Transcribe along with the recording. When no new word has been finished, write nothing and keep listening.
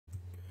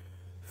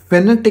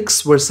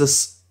Phenetics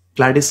versus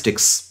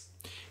cladistics.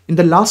 In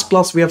the last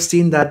class, we have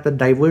seen that the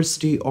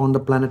diversity on the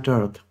planet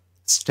Earth,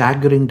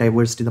 staggering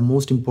diversity, the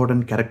most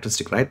important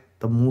characteristic, right?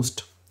 The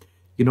most,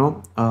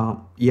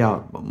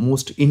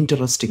 most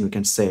interesting, we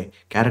can say,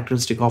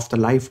 characteristic of the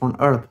life on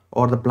Earth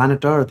or the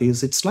planet Earth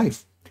is its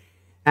life.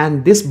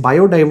 And this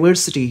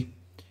biodiversity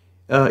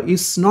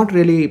is not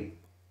really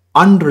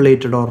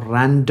unrelated or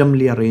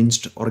randomly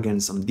arranged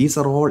organism. These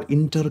are all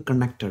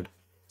interconnected.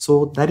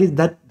 So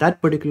that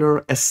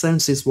particular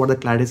essence is what the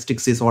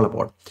cladistics is all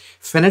about.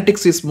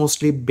 Phonetics is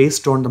mostly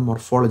based on the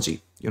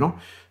morphology,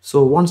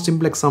 So one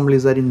simple example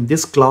is that in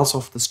this class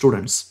of the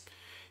students,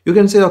 you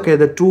can say, okay,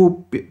 the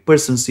two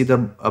persons,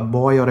 either a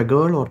boy or a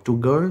girl, or two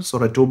girls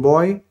or a two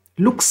boy,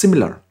 look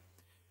similar.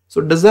 So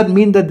does that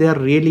mean that they are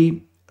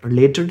really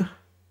related?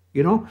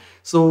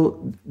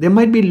 So they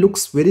might be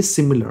looks very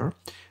similar,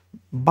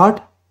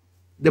 but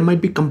they might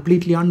be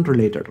completely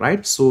unrelated,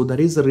 right? So that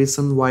is the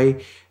reason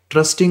why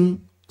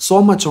trusting so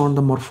much on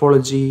the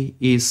morphology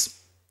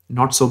is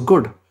not so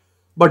good.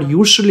 But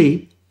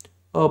usually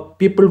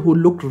people who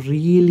look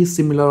really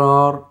similar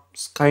are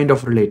kind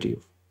of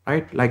relative,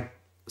 right? Like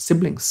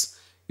siblings.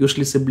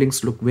 Usually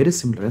siblings look very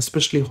similar,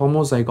 especially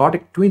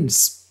homozygotic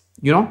twins,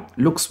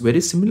 looks very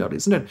similar,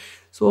 isn't it?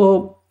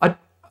 So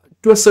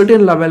to a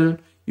certain level,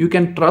 you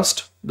can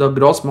trust the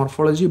gross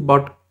morphology,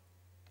 but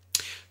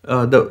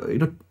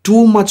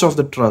too much of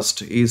the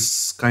trust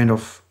is kind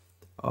of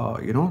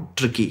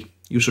tricky.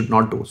 You should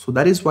not do. So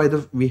that is why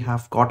we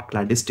have got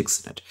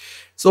cladistics in it.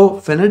 So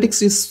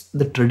phonetics is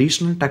the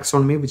traditional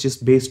taxonomy, which is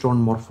based on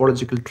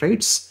morphological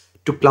traits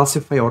to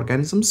classify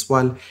organisms,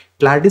 while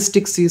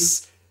cladistics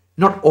is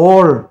not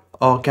all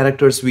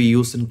characters we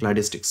use in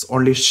cladistics,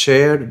 only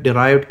shared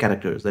derived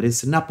characters, that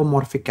is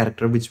synapomorphic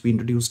character, which we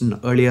introduced in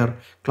earlier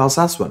class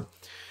as well.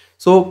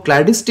 So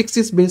cladistics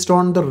is based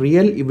on the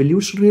real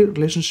evolutionary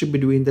relationship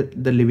between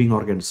the living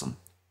organism,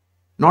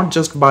 not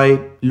just by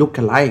look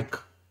alike.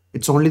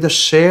 It's only the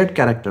shared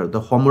character, the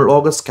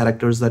homologous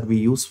characters that we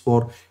use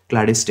for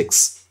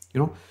cladistics,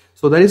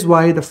 So that is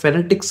why the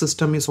phonetic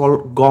system is all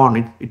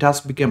gone. It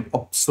has become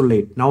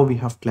obsolete. Now we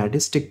have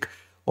cladistic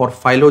or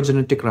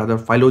phylogenetic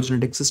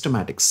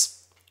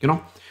systematics,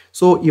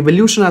 So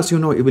evolution, as you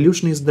know,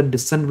 evolution is the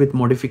descent with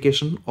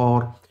modification,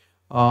 or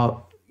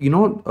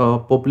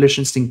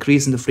populations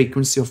increase in the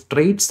frequency of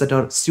traits that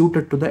are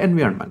suited to the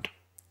environment,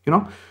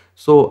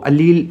 So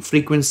allele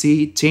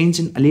frequency, change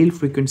in allele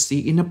frequency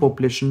in a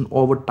population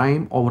over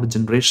time, over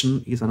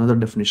generation, is another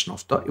definition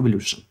of the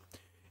evolution,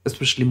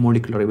 especially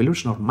molecular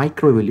evolution or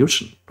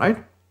microevolution, right?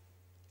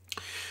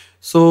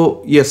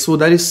 So yes, so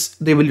that is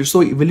the evolution.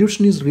 So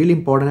evolution is really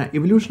important.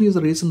 Evolution is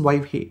the reason why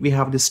we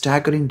have this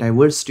staggering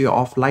diversity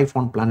of life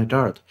on planet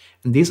Earth,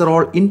 and these are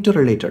all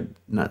interrelated,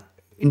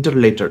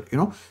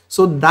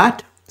 So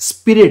that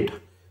spirit,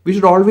 we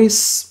should always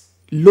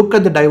look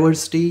at the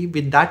diversity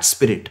with that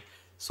spirit.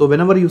 So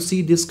whenever you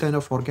see this kind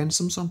of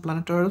organisms on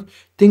planet Earth,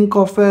 think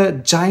of a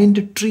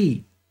giant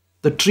tree,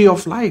 the tree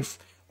of life.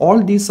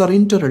 All these are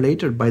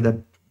interrelated by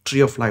the tree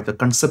of life. The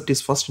concept is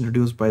first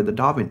introduced by the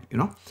Darwin,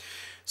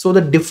 So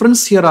the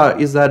difference here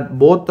is that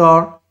both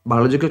are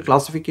biological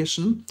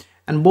classification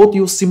and both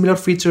use similar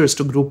features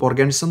to group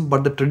organism,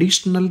 but the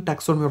traditional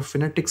taxonomy of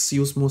phonetics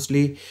use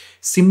mostly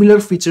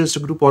similar features to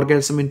group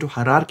organism into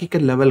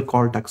hierarchical level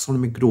called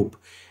taxonomic group.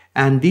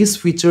 And these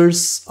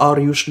features are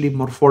usually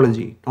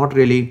morphology, not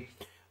really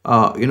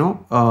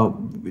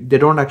they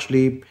don't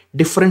actually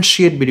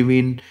differentiate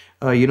between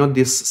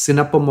this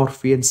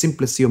synapomorphy and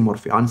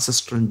simpliciomorphy,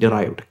 ancestral and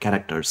derived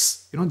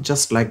characters,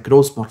 just like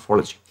gross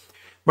morphology.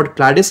 But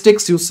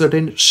cladistics use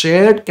certain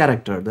shared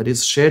character, that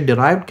is shared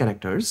derived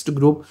characters, to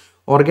group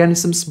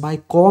organisms by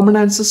common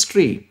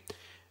ancestry,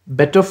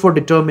 better for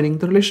determining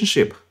the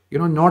relationship,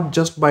 not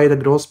just by the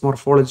gross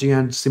morphology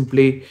and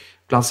simply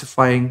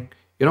classifying,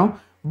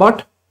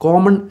 but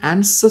common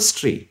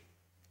ancestry,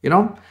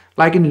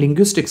 like in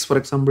linguistics, for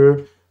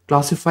example,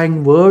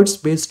 classifying words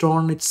based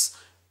on its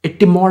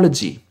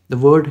etymology, the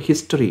word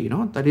history,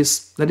 that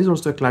is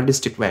also a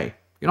cladistic way,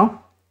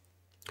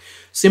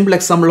 Simple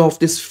example of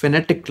this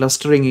phonetic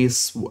clustering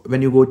is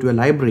when you go to a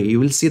library, you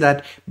will see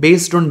that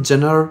based on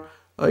genre,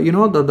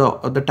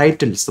 the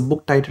titles, the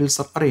book titles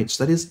are arranged.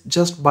 That is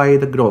just by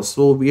the gross.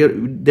 So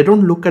they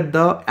don't look at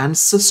the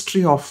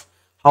ancestry of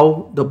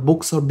how the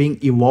books are being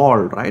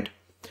evolved, right?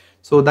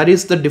 So that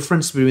is the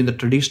difference between the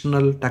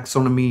traditional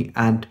taxonomy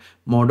and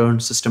modern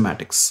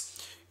systematics.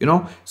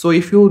 So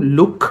if you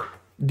look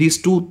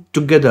these two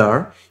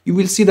together, you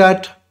will see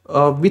that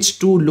which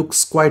two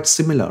looks quite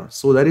similar.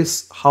 So that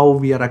is how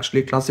we are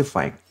actually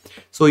classifying.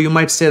 So you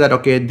might say that,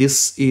 okay,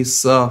 this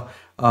is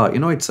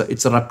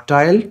it's a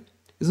reptile,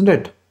 isn't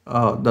it?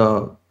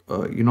 The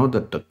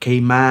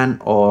caiman,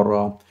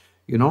 or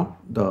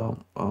the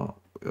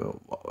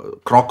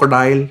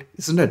crocodile,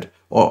 isn't it?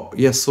 Oh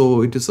yes,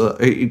 so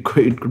it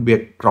could be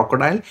a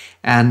crocodile,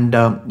 and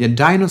a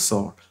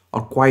dinosaur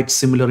are quite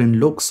similar in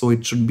look, so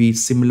it should be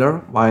similar,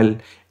 while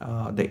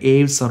the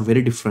aves are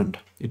very different.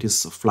 It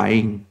is a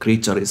flying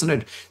creature, isn't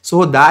it?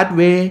 So that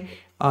way,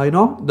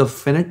 the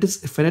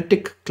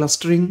phonetic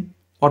clustering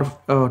or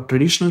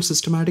traditional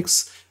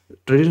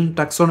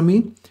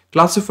taxonomy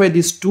classify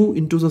these two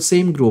into the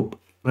same group,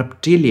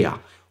 reptilia,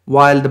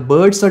 while the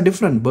birds are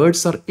different.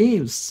 Birds are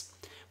aves.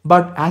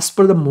 But as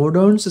per the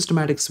modern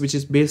systematics, which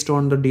is based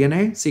on the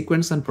DNA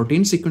sequence and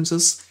protein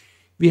sequences,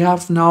 we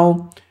have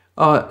now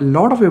a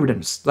lot of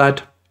evidence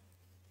that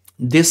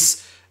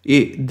this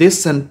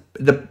and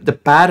the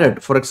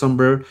parrot, for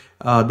example,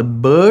 the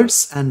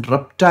birds and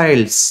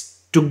reptiles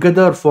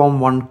together form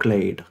one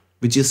clade,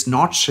 which is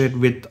not shared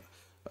with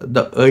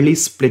the early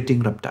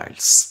splitting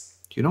reptiles.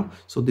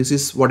 So this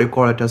is what you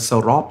call it as a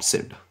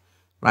rhopsid,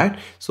 right?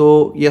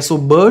 So yeah, so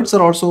birds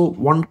are also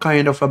one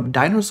kind of a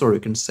dinosaur, you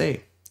can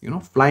say,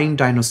 flying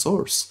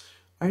dinosaurs,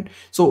 right?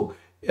 So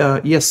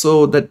yes,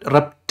 so that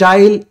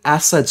reptile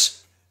as such,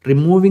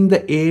 removing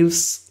the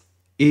aves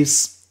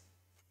is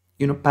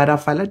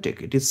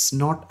paraphyletic. It is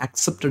not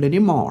accepted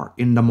anymore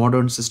in the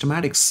modern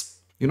systematics,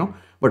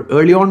 but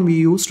early on we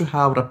used to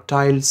have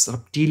reptiles,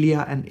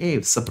 reptilia and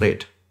aves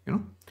separate.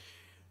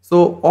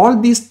 So all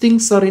these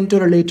things are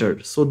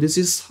interrelated. So this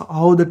is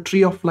how the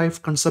tree of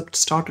life concept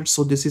started.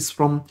 So this is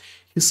from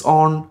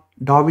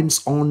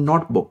Darwin's own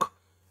notebook.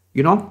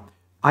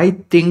 I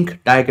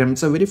think diagram.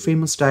 It's a very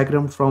famous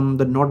diagram from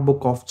the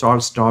notebook of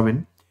Charles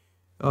Darwin,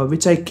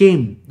 which I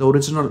came. The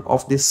original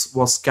of this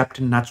was kept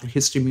in Natural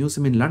History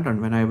Museum in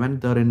London when I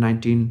went there in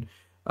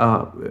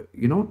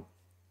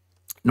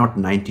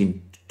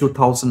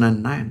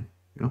 2009.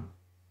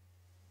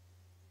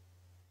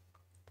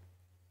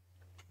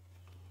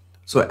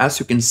 So as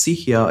you can see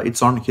here,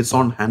 it's on his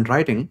own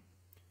handwriting.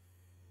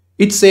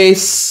 It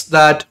says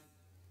that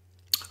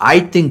I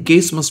think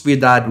case must be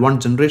that one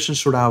generation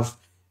should have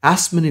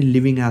as many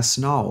living as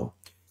now.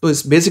 So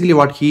it's basically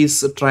what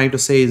he's trying to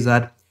say is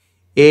that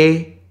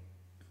A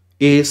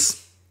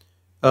is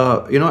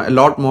a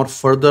lot more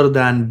further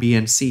than B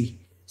and C.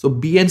 So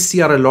B and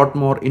C are a lot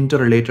more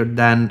interrelated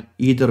than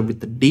either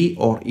with D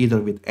or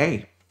either with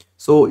A.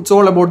 So it's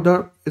all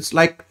about it's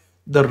like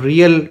the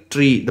real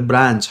tree, the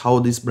branch, how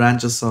these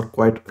branches are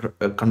quite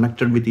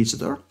connected with each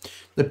other.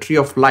 The tree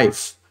of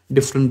life,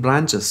 different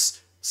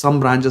branches. Some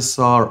branches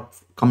are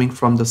coming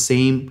from the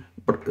same,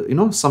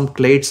 some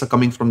clades are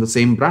coming from the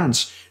same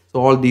branch.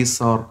 So all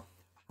these are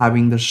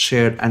having the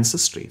shared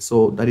ancestry.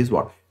 So that is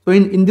what. So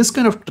in this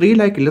kind of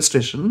tree-like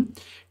illustration,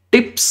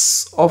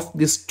 tips of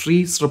these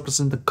trees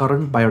represent the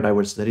current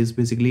biodiversity, that is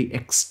basically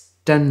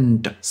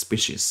extant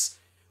species,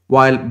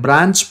 while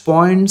branch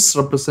points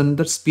represent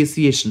the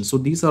speciation. So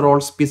these are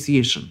all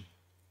speciation.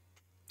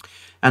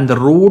 And the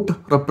root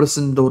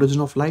represent the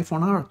origin of life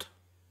on earth,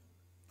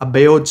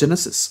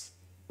 abiogenesis.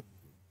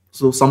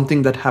 So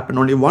something that happened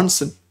only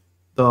once in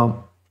the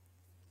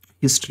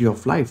history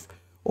of life,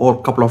 or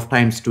a couple of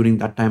times during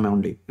that time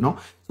only.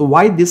 So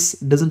why this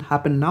doesn't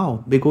happen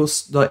now?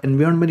 Because the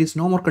environment is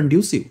no more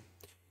conducive.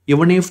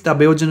 Even if the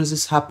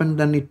abiogenesis happened,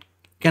 then it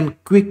can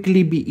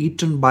quickly be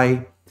eaten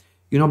by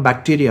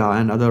bacteria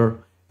and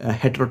other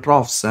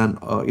heterotrophs and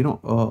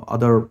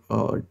other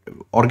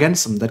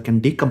organisms that can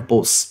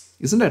decompose,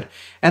 isn't it?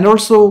 And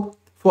also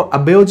for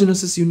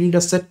abiogenesis you need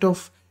a set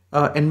of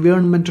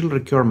environmental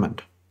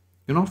requirement.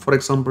 For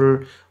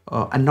example,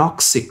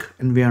 anoxic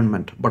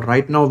environment, but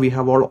right now we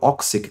have all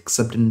oxic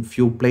except in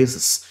few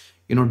places.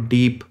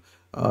 Deep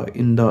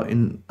in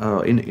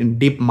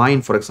deep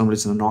mine, for example,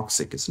 is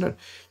anoxic, isn't it?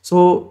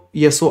 So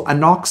yes, so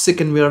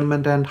anoxic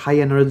environment and high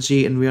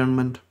energy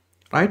environment,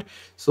 right?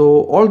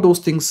 So all those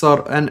things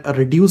are, and a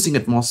reducing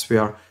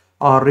atmosphere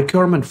are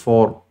requirement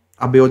for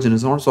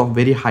abiogenesis, also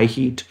very high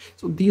heat.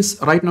 So these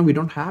right now we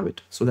don't have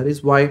it. So that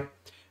is why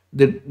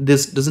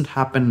this doesn't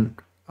happen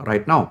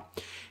right now.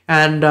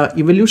 And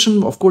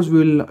evolution, of course, we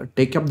will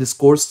take up this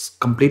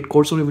complete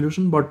course on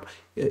evolution, but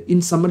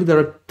in summary, there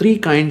are three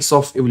kinds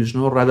of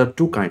evolution, or rather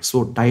two kinds.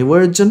 So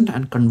divergent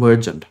and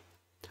convergent.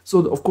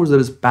 So of course, there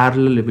is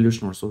parallel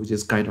evolution also, which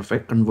is kind of a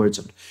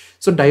convergent.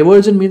 So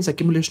divergent means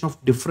accumulation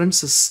of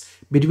differences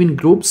between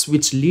groups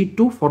which lead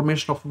to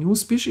formation of new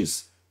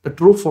species. The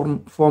true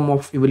form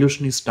of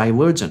evolution is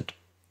divergent,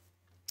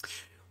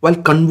 while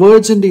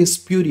convergent is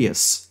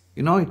spurious.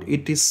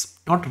 It is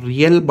not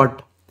real,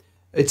 but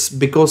it's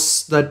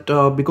because of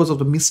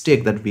the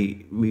mistake that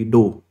we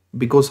do,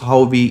 because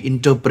how we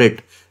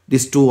interpret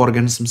these two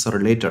organisms are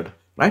related,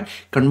 right?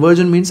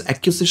 Convergent means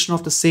acquisition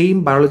of the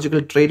same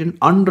biological trait in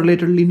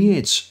unrelated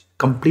lineage,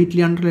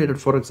 completely unrelated.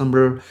 For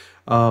example,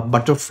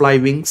 butterfly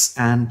wings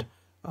and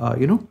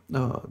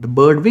the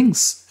bird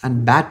wings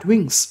and bat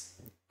wings,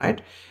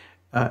 right?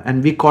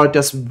 And we call it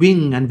as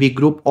wing, and we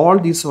group all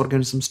these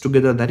organisms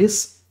together. That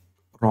is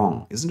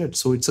wrong, isn't it?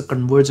 So it's a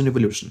convergent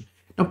evolution.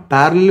 Now,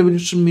 parallel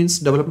evolution means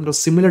development of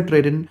similar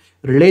trait in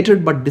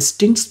related but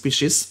distinct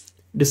species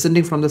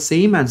descending from the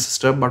same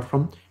ancestor but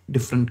from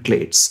different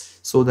clades.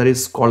 So that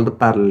is called the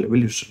parallel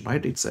evolution,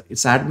 right? It's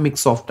a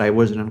mix of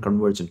divergent and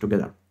convergent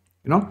together.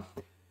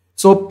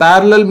 So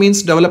parallel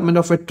means development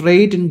of a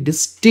trait in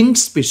distinct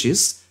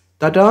species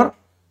that are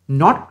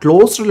not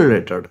closely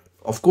related.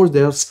 Of course,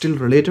 they are still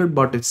related,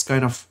 but it's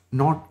kind of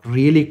not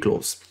really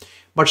close.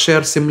 but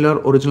share similar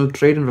original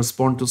trait and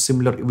respond to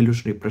similar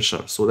evolutionary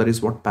pressure. So that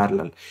is what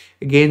parallel.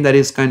 Again, that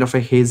is kind of a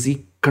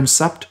hazy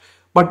concept,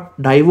 but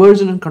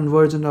divergent and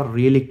convergent are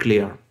really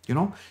clear.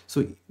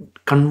 So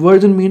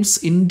convergent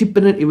means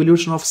independent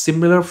evolution of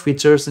similar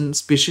features in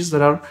species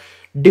that are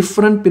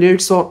different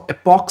periods or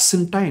epochs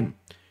in time.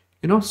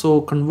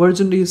 So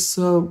convergent is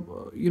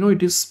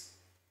it is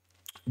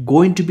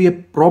going to be a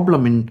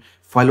problem in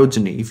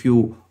phylogeny if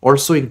you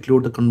also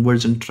include the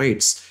convergent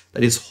traits,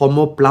 that is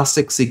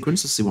homoplastic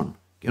sequences even,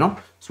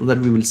 so that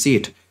we will see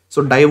it.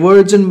 So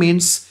divergent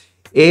means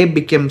A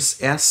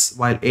becomes S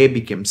while A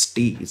becomes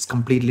T. It's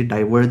completely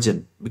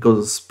divergent because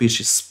the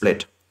species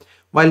split.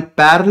 While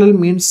parallel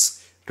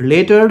means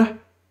related,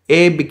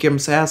 A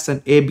becomes S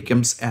and A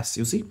becomes S,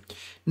 you see.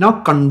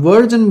 Now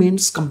convergent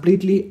means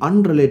completely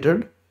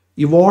unrelated,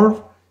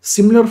 evolve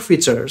similar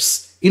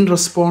features in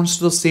response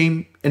to the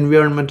same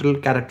environmental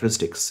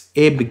characteristics.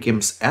 A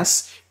becomes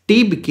S,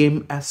 T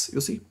became S, you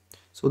see.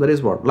 So that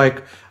is what,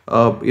 like,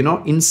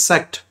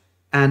 insect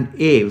and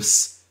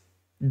aves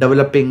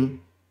developing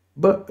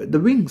but the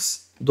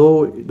wings,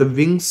 though the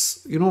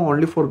wings,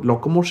 only for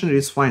locomotion it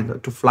is fine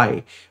to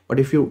fly, but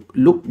if you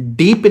look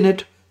deep in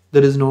it,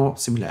 there is no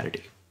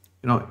similarity.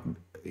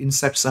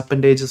 Insects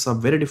appendages are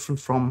very different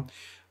from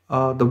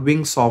the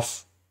wings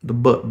of the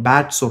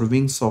bats or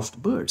wings of the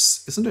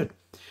birds, isn't it?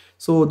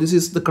 So this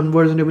is the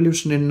convergent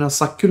evolution in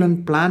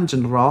succulent plant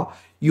genera,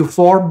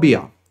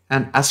 euphorbia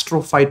and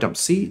astrophytum.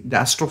 See, the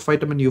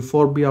astrophytum and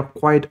euphorbia are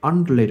quite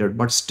unrelated,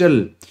 but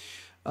still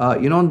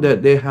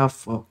they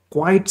have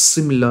quite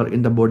similar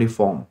in the body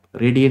form,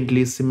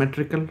 radiantly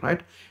symmetrical,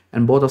 right?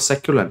 And both are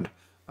succulent,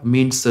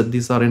 means that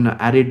these are in an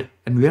arid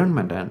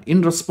environment, and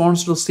in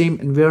response to the same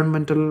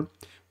environmental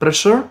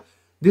pressure,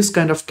 this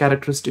kind of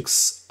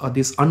characteristics,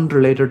 these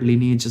unrelated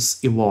lineages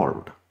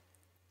evolved.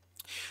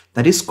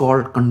 That is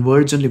called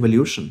convergent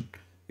evolution,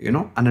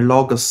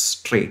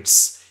 analogous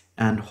traits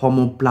and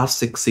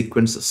homoplastic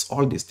sequences,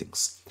 all these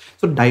things.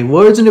 So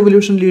divergent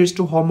evolution leads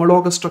to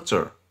homologous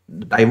structure.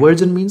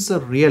 Divergent means a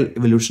real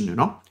evolution,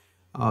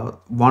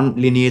 one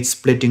lineage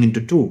splitting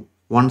into two,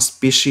 one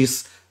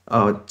species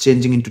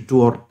changing into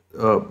two or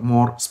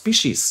more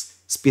species,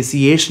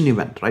 speciation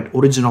event, right?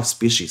 Origin of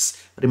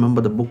species.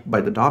 Remember the book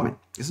by the Darwin,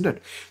 isn't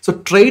it? So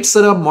traits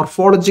that are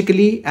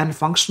morphologically and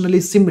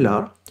functionally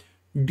similar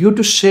due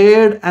to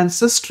shared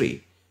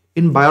ancestry.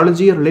 In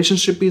biology, a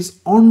relationship is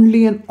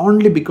only and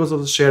only because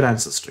of the shared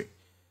ancestry.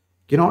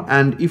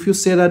 And if you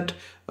say that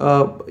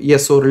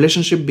yes, so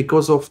relationship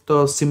because of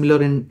the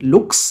similar in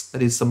looks,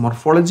 that is the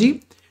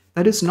morphology,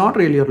 that is not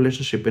really a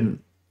relationship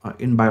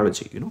in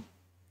biology.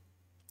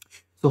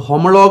 So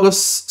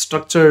homologous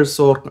structures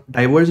or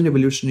divergent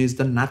evolution is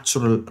the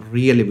natural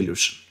real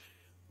evolution.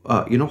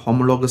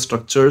 Homologous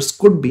structures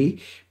could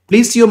be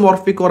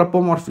plesiomorphic or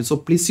apomorphic. So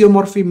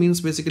plesiomorphy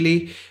means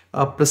basically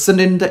present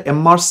in the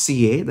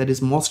MRCA, that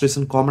is most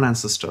recent common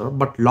ancestor,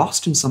 but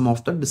lost in some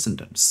of the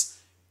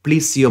descendants.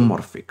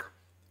 Plesiomorphic,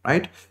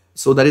 right?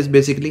 So that is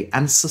basically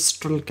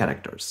ancestral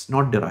characters,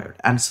 not derived,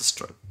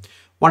 ancestral.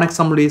 One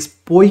example is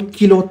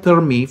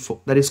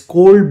poikilothermy, that is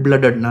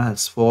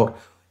cold-bloodedness, for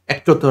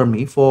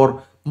ectothermy,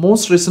 for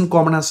most recent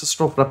common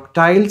ancestor of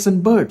reptiles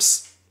and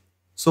birds.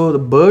 So the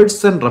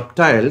birds and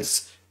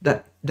reptiles,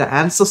 the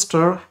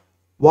ancestor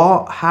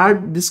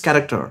had this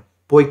character,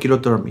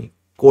 poikilothermy,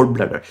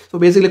 cold-blooded. So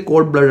basically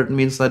cold-blooded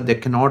means that they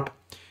cannot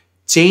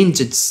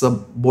change its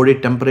body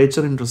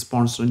temperature in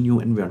response to a new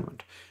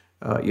environment.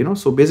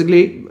 So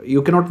basically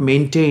you cannot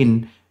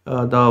maintain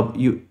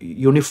the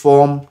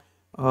uniform,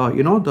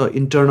 the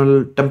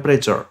internal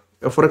temperature.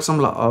 For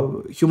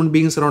example, human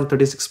beings around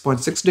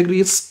 36.6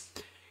 degrees,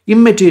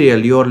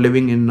 immaterial. You are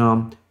living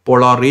in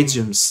polar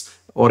regions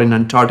or in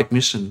Antarctic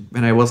mission.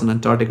 When I was in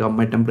Antarctica,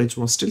 my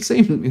temperature was still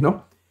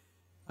same,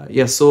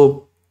 Yes,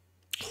 so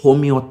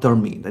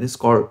homeothermy, that is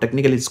called,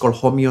 technically it's called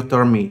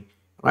homeothermy,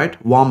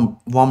 right?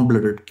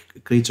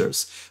 Warm-blooded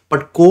creatures.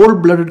 But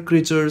cold-blooded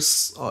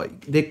creatures,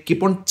 they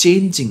keep on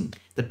changing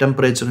the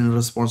temperature in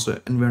response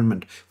to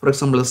environment. For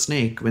example, a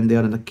snake, when they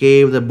are in the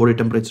cave, the body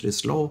temperature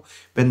is low.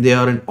 When they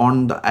are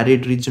on the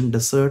arid region,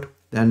 desert,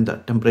 then the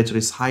temperature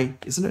is high,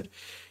 isn't it?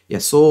 Yeah,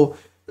 so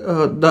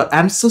the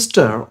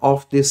ancestor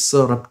of these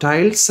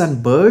reptiles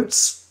and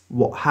birds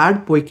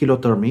had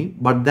poikilothermy,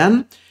 but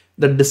then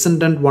the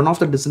descendant, one of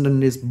the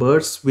descendant is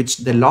birds, which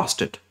they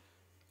lost it.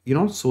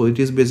 So it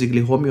is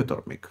basically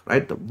homeothermic,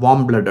 right? The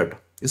warm-blooded,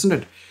 isn't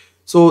it?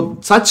 So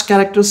such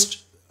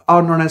characters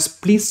are known as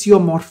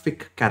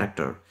plesiomorphic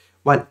character,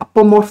 while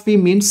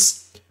apomorphy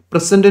means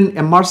present in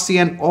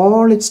MRC and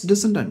all its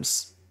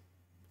descendants.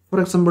 For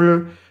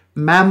example,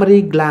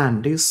 mammary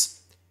gland is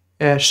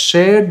a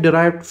shared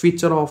derived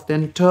feature of the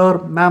entire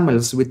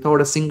mammals without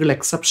a single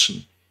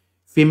exception.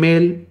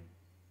 Females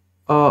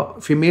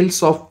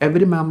of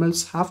every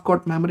mammals have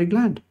got mammary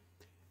gland.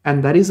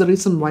 And that is the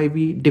reason why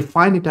we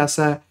define it as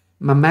a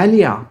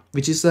mammalia,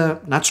 which is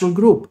a natural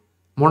group,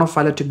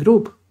 monophyletic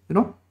group,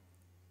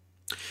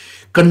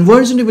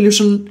 Convergent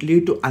evolution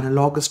lead to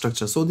analogous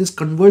structure. So this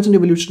convergent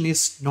evolution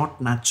is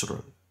not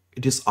natural.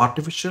 It is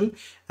artificial,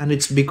 and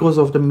it's because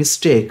of the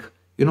mistake,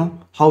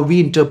 how we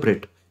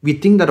interpret. We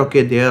think that,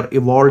 okay, they are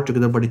evolved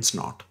together, but it's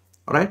not.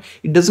 All right,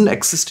 it doesn't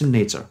exist in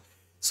nature.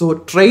 So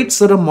traits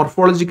that are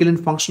morphologically and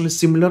functionally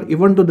similar,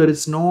 even though there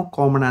is no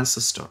common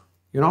ancestor,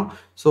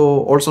 so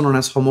also known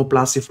as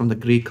homoplasy from the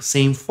Greek,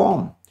 same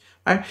form,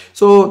 right?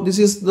 So this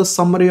is the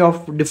summary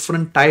of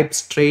different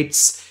types,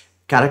 traits,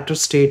 character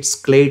states,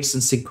 clades,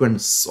 and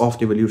sequence of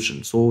the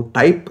evolution. So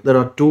type, there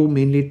are two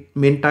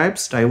main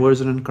types,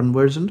 divergent and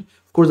convergent.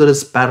 Of course, there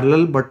is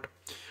parallel, but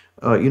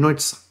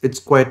it's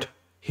quite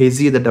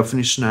hazy, the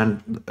definition,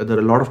 and there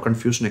are a lot of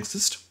confusion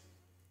exists.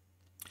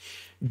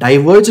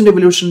 Divergent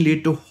evolution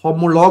lead to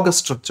homologous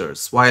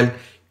structures, while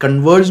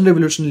convergent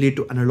evolution lead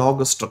to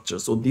analogous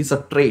structures. So these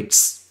are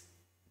traits,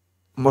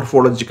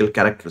 morphological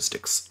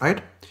characteristics,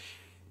 right?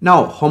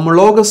 Now,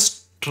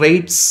 homologous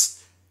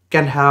traits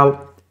can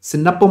have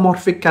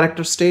synapomorphic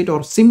character state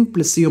or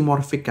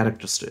simpliciomorphic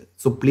character state.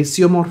 So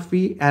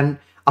plesiomorphy and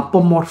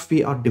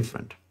apomorphy are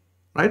different,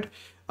 right?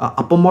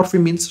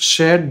 Apomorphy means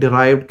shared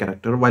derived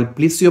character, while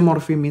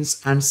plesiomorphy means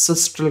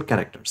ancestral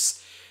characters.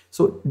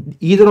 So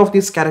either of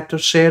these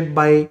characters shared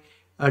by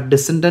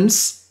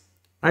descendants,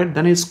 right?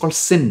 Then it's called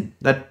syn.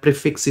 That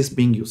prefix is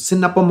being used.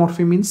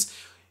 Synapomorphy means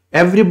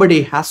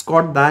everybody has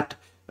got that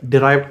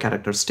derived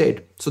character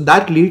state. So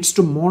that leads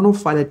to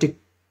monophyletic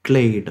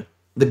clade,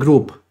 the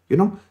group.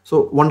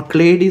 So one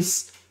clade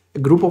is a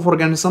group of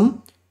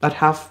organisms that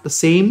have the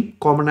same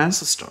common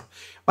ancestor,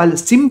 while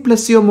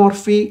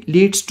simpliciomorphy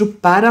leads to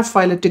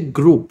paraphyletic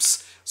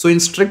groups. So in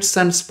strict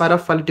sense,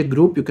 paraphyletic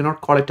group, you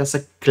cannot call it as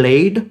a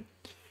clade,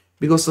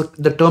 because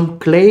the term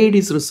clade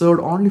is reserved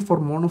only for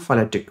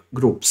monophyletic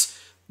groups,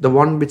 the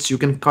one which you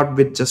can cut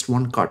with just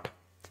one cut.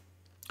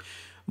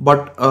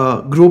 But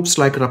groups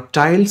like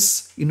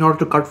reptiles, in order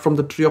to cut from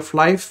the tree of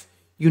life,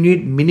 you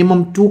need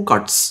minimum 2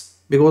 cuts,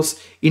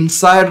 because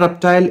inside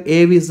reptile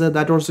Ave is there,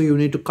 that also you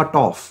need to cut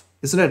off,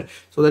 isn't it?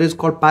 So that is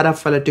called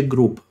paraphyletic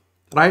group,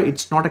 right?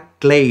 It's not a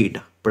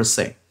clade per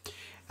se.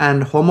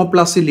 And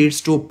homoplasy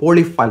leads to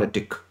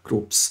polyphyletic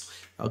groups,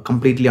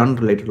 completely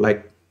unrelated.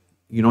 Like,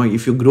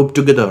 if you group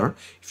together,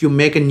 if you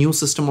make a new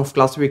system of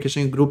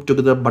classification, you group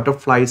together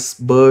butterflies,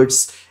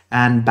 birds,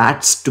 and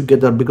bats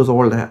together because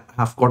all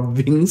have got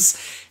wings,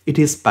 it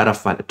is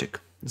paraphyletic.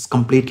 It's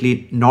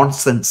completely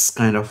nonsense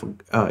kind of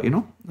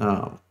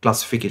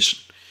classification.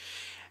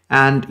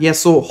 And yes,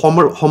 so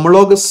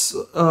homologous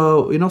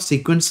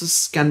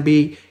sequences can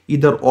be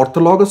either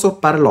orthologous or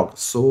paralogous.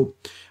 So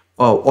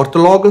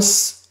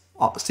orthologous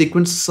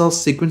sequences are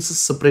sequences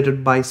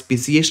separated by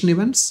speciation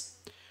events,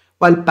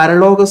 while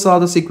paralogous are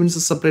the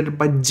sequences separated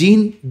by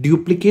gene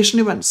duplication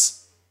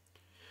events.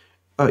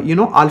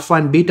 Alpha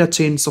and beta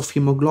chains of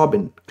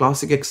hemoglobin,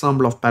 classic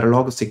example of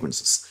paralogous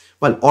sequences,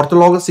 while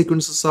orthologous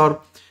sequences are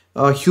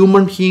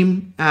human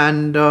heme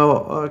and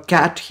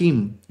cat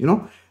heme,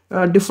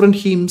 different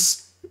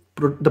hemes,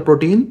 the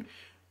protein,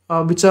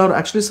 which are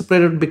actually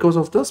separated because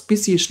of the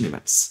speciation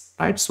events,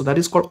 right? So that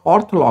is called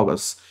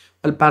orthologous.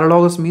 Well,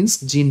 paralogous means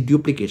gene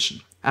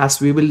duplication. As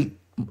we will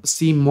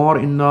see more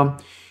in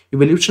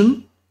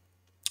evolution,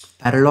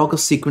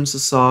 paralogous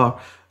sequences are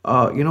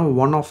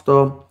one of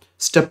the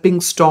stepping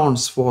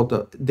stones for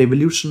the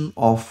evolution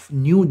of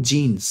new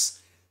genes.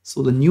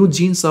 So the new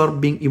genes are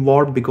being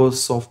evolved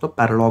because of the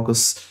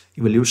paralogous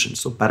evolution.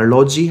 So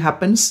paralogy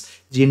happens,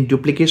 gene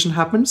duplication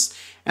happens,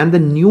 and the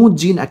new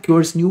gene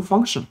acquires new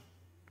function.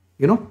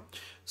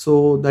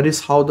 So that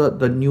is how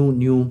the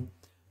new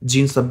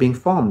genes are being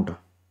formed.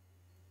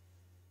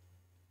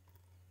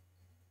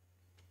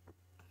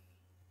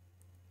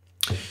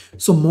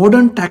 So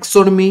modern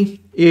taxonomy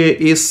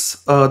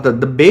is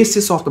the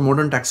basis of the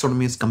modern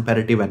taxonomy is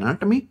comparative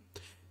anatomy,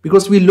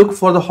 because we look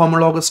for the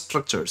homologous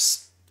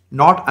structures,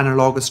 not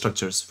analogous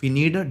structures. We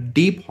need a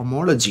deep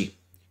homology,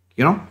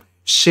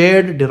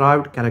 shared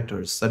derived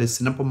characters, that is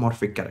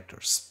synapomorphic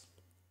characters.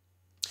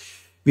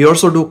 We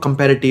also do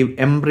comparative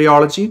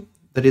embryology,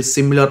 that is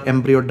similar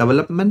embryo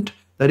development.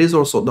 There is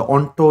also the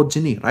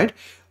ontogeny, right?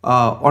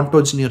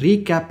 Ontogeny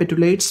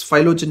recapitulates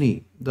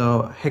phylogeny,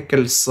 the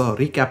Haeckel's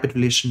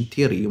recapitulation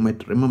theory, you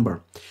might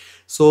remember.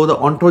 So the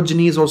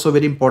ontogeny is also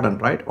very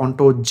important, right?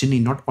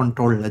 Ontogeny, not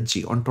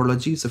ontology.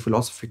 Ontology is a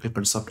philosophical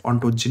concept.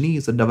 Ontogeny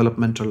is a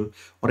developmental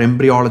or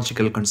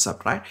embryological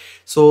concept, right?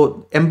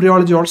 So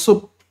embryology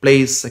also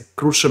plays a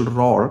crucial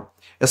role,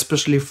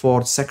 especially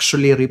for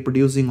sexually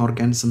reproducing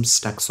organisms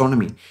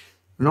taxonomy,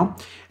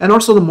 and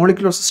also the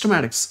molecular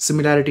systematics,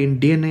 similarity in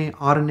DNA,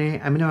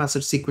 RNA, amino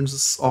acid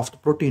sequences of the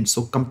proteins.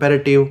 So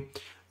comparative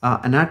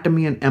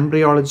anatomy and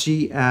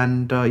embryology.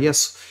 And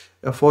yes,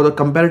 for the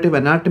comparative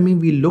anatomy,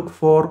 we look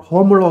for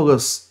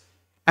homologous,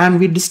 and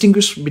we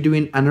distinguish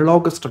between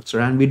analogous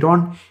structure, and we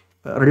don't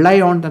rely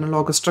on the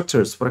analogous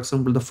structures. For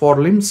example, the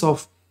forelimbs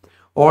of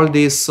all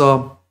these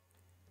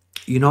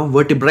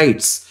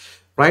vertebrates,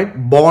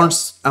 right?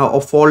 Bones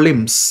of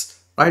forelimbs,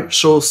 right,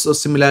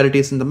 shows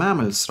similarities in the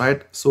mammals,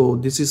 right? So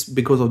this is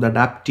because of the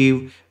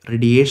adaptive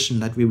radiation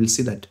that we will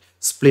see that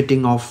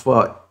splitting of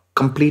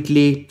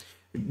completely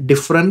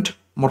different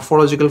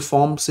morphological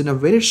forms in a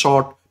very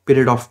short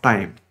period of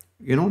time.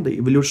 The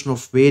evolution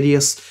of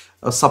various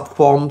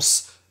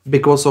subforms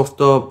because of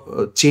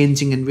the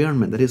changing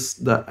environment, that is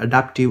the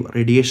adaptive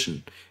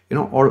radiation,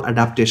 all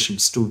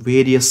adaptations to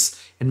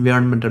various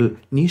environmental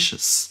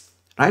niches,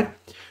 right?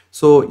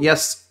 So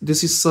yes,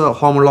 this is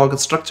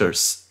homologous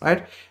structures,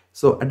 right?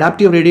 So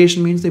adaptive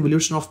radiation means the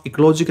evolution of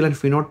ecological and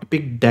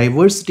phenotypic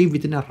diversity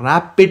within a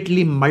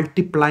rapidly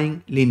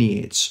multiplying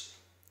lineage,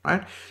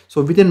 right?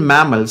 So within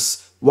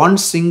mammals, one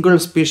single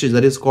species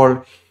that is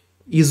called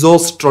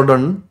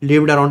Isostrodon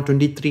lived around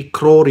 23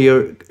 crore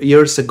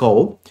years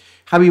ago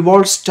have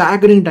evolved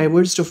staggering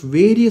diversity of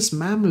various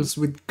mammals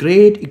with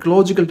great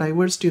ecological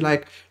diversity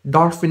like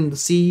dolphin in the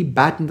sea,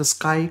 bat in the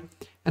sky,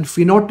 and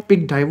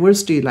phenotypic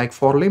diversity like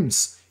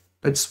forelimbs.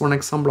 That's one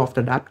example of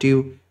the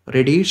adaptive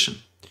radiation.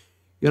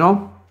 You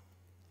know,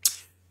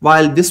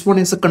 while this one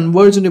is a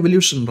convergent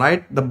evolution,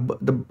 right?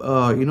 What do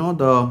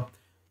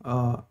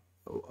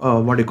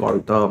you call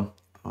it?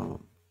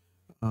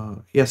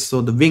 Yes,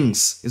 so the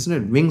wings, isn't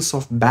it? Wings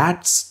of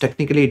bats,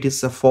 technically it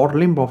is a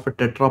forelimb of a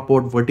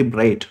tetrapod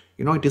vertebrate.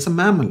 It is a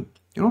mammal,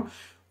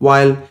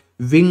 while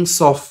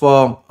wings of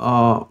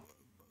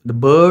the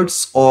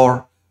birds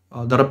or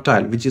the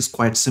reptile, which is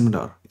quite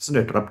similar, isn't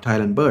it?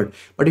 Reptile and bird.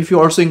 But if you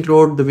also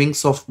include the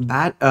wings of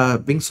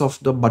wings of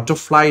the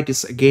butterfly, it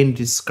is again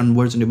this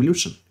convergent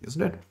evolution,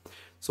 isn't it?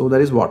 So that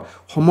is what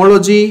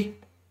homology.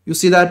 You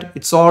see that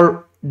it's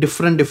all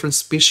different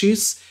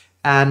species,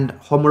 and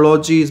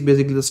homology is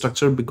basically the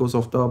structure because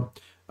of the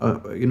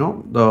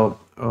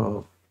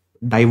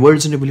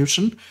divergent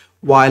evolution,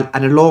 while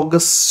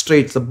analogous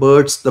traits, the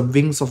birds, the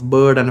wings of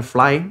bird and a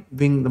fly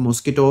wing, the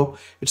mosquito,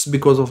 it's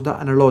because of the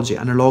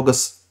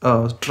analogous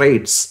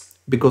traits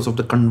because of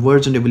the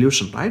convergent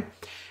evolution, right?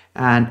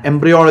 And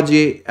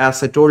embryology,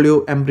 as I told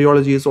you,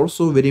 embryology is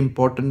also very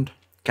important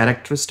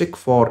characteristic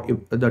for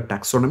the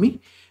taxonomy,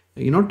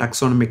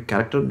 taxonomic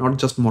character, not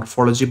just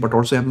morphology but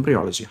also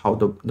embryology, how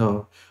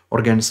the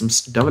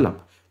organisms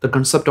develop. The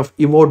concept of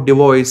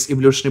evo-devois,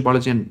 evolutionary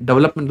biology and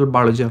developmental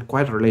biology are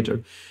quite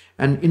related,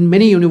 and in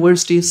many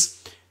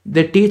universities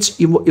they teach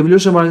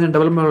evolutionary biology and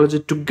developmental biology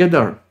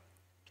together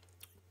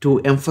to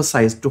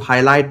emphasize, to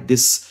highlight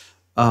this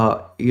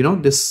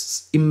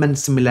this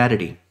immense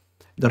similarity.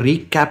 The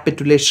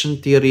recapitulation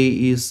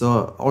theory is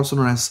also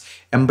known as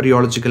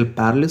embryological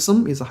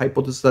parallelism, is a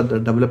hypothesis that the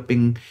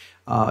developing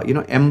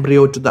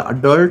embryo to the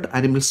adult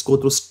animals go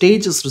through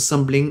stages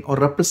resembling or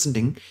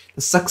representing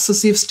the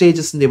successive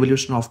stages in the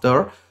evolution of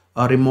their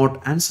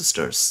remote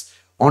ancestors.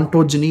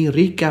 Ontogeny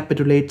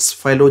recapitulates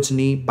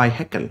phylogeny by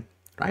Haeckel,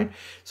 right?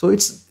 So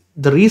it's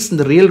the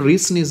real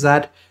reason is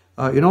that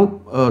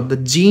the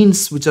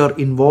genes which are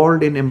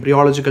involved in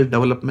embryological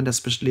development,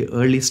 especially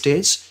early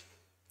stage,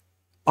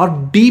 are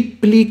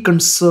deeply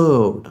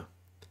conserved.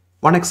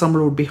 One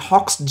example would be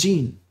Hox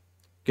gene.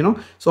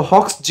 So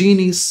Hox gene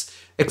is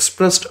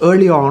expressed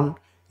early on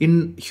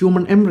in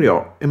human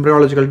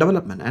embryological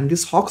development, and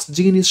this Hox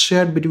gene is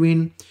shared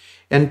between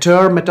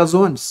entire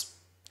metazoans,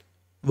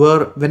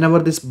 where whenever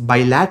this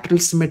bilateral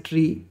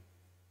symmetry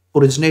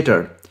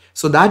originated,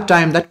 so that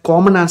time that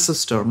common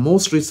ancestor,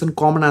 most recent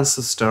common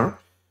ancestor,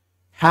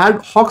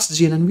 had Hox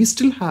gene, and we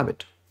still have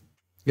it.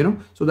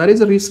 So that is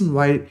the reason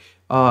why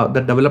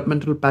the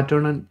developmental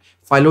pattern and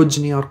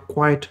phylogeny are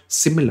quite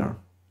similar.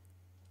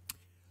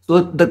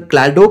 So the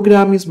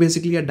cladogram is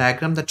basically a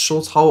diagram that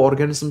shows how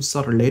organisms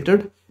are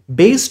related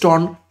based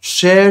on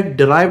shared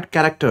derived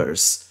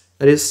characters,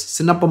 that is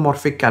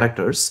synapomorphic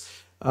characters,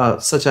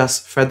 such as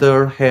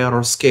feather, hair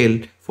or scale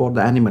for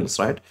the animals,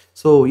 right?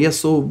 So yes,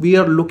 so we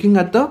are looking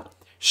at the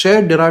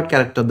shared derived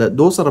character, that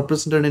those are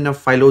represented in a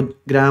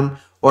phylogram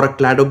or a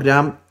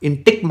cladogram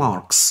in tick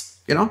marks.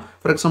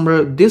 For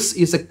example, this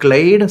is a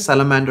clade,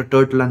 salamander,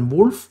 turtle and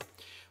wolf.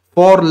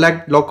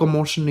 Four-legged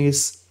locomotion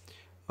is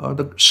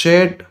the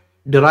shared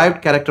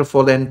derived character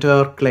for the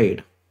entire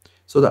clade.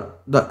 So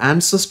the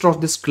ancestor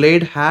of this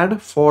clade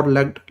had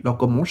four-legged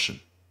locomotion.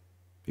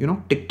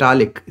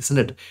 Tiktaalik, isn't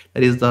it?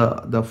 That is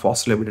the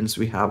fossil evidence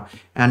we have.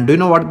 And do you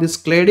know what this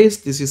clade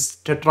is? This is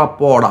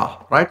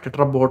tetrapoda, right?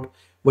 Tetrapod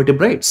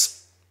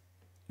vertebrates,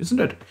 isn't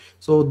it?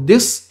 So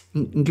this,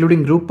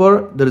 including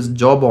grouper, there is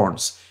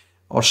jawbones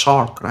or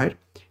shark, right?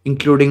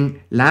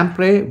 Including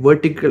lamprey,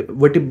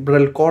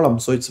 vertebral column,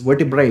 so it's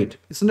vertebrate,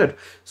 isn't it?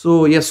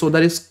 So yes, so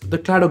that is the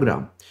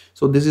cladogram.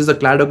 So this is a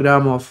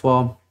cladogram of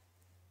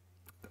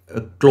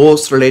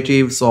close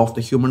relatives of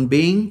the human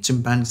being: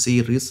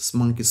 chimpanzee, rhesus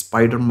monkey,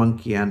 spider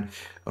monkey and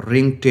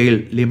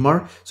ring-tailed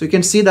lemur. So you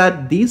can see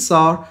that these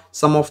are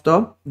some of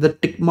the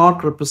tick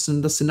mark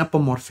represent the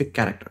synapomorphic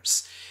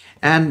characters,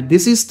 and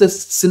this is the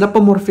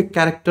synapomorphic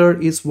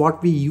character is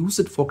what we use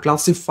it for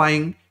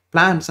classifying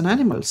plants and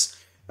animals.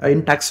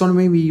 In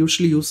taxonomy, we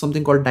usually use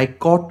something called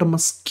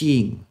dichotomous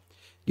keying,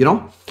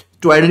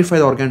 to identify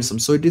the organism.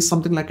 So it is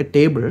something like a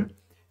table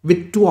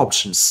with two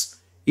options.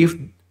 If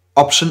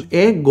option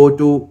A go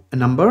to a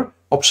number,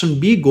 option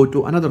B go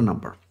to another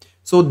number.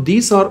 So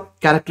these are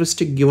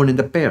characteristic given in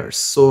the pairs.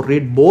 So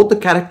read both the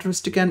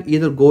characteristic and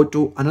either go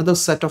to another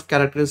set of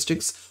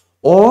characteristics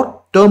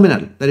or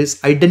terminal, that is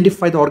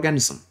identify the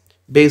organism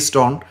based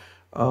on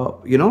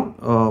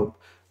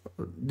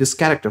this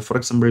character. For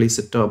example, is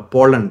it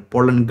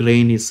pollen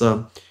grain is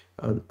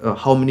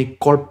how many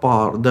colpa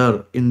are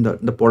there in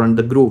the pollen,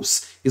 the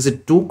groups? Is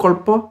it two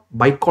colpa,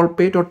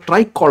 bicolpate, or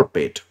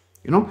tricolpate?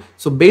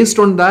 So based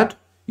on that,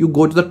 you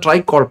go to the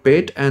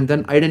tricolpate and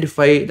then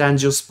identify the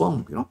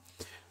angiosperm.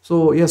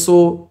 So yeah,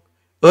 so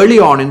early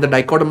on in the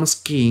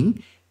dichotomous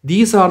keying,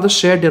 these are the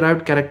shared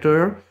derived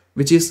character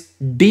which is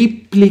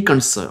deeply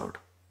conserved,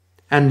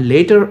 and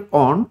later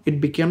on it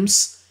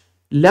becomes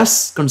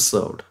less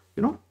conserved.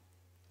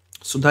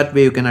 So that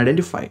way you can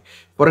identify.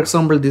 For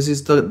example, this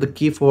is the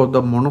key for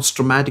the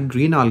monostomatic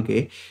green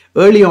algae.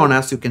 Early on,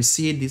 as you can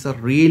see, these are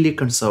really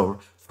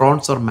conserved.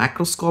 Fronds are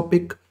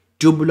macroscopic,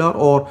 tubular,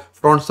 or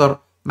fronds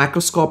are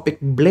macroscopic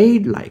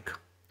blade-like.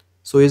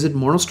 So is it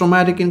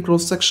monostomatic in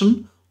cross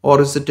section, or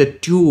is it a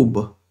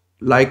tube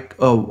like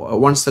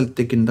one cell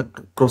thick in the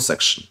cross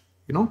section?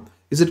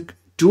 Is it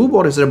tube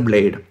or is it a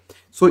blade?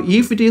 So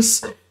if it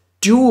is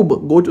tube,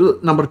 go to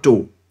number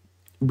 2,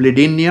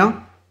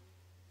 Bladinia,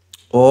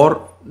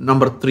 or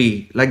number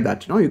 3, like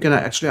that. You can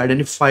actually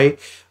identify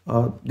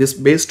this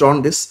based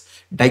on this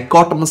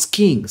dichotomous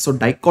keying. So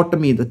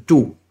dichotomy, the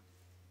 2.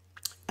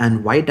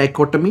 And why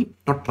dichotomy,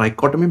 not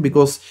trichotomy?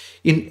 Because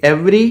in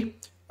every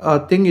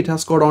thing it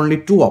has got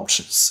only 2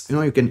 options.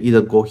 You can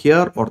either go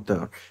here or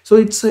there. So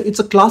it's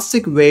a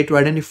classic way to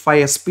identify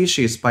a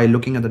species by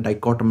looking at the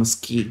dichotomous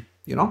key.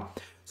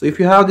 So if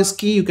you have this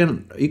key, you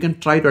can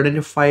try to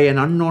identify an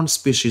unknown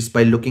species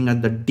by looking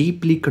at the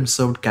deeply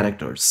conserved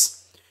characters.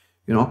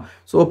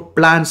 So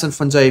plants and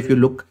fungi, if you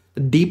look,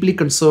 the deeply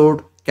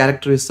conserved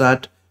character is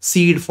that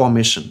seed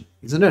formation,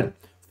 isn't it?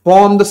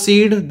 Form the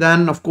seed,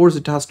 then of course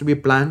it has to be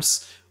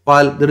plants.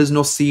 While there is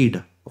no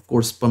seed, of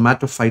course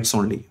spermatophytes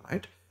only,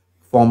 right,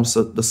 forms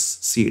the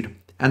seed.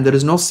 And there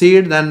is no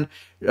seed, then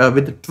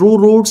with the true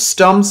roots,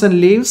 stems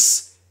and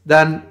leaves,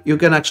 then you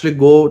can actually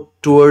go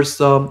towards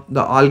the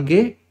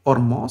algae or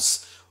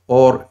moss,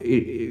 or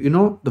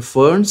the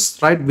ferns,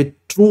 right? With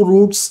true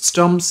roots,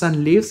 stems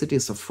and leaves, it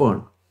is a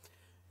fern.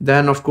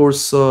 Then of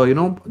course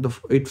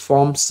it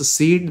forms the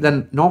seed,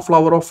 then no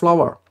flower or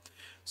flower.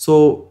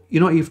 So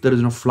if there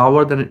is no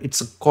flower, then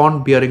it's a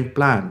corn bearing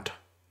plant,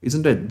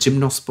 isn't it?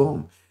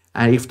 Gymnosperm.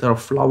 And if there are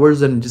flowers,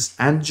 then it is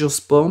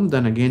angiosperm.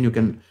 Then again you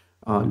can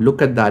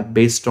look at that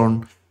based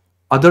on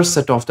other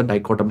set of the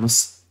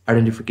dichotomous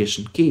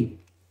identification key.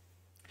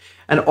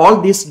 And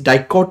all these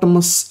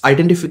dichotomous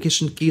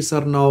identification keys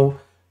are now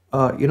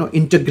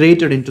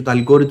integrated into the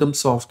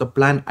algorithms of the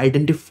plant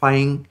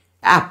identifying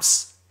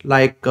apps,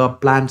 like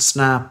plant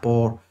snap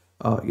or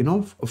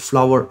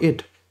flower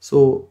it.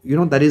 So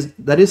that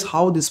is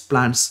how these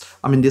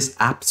these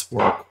apps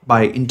work,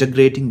 by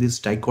integrating this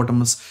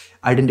dichotomous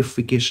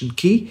identification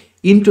key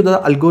into the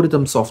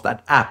algorithms of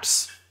that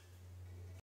apps.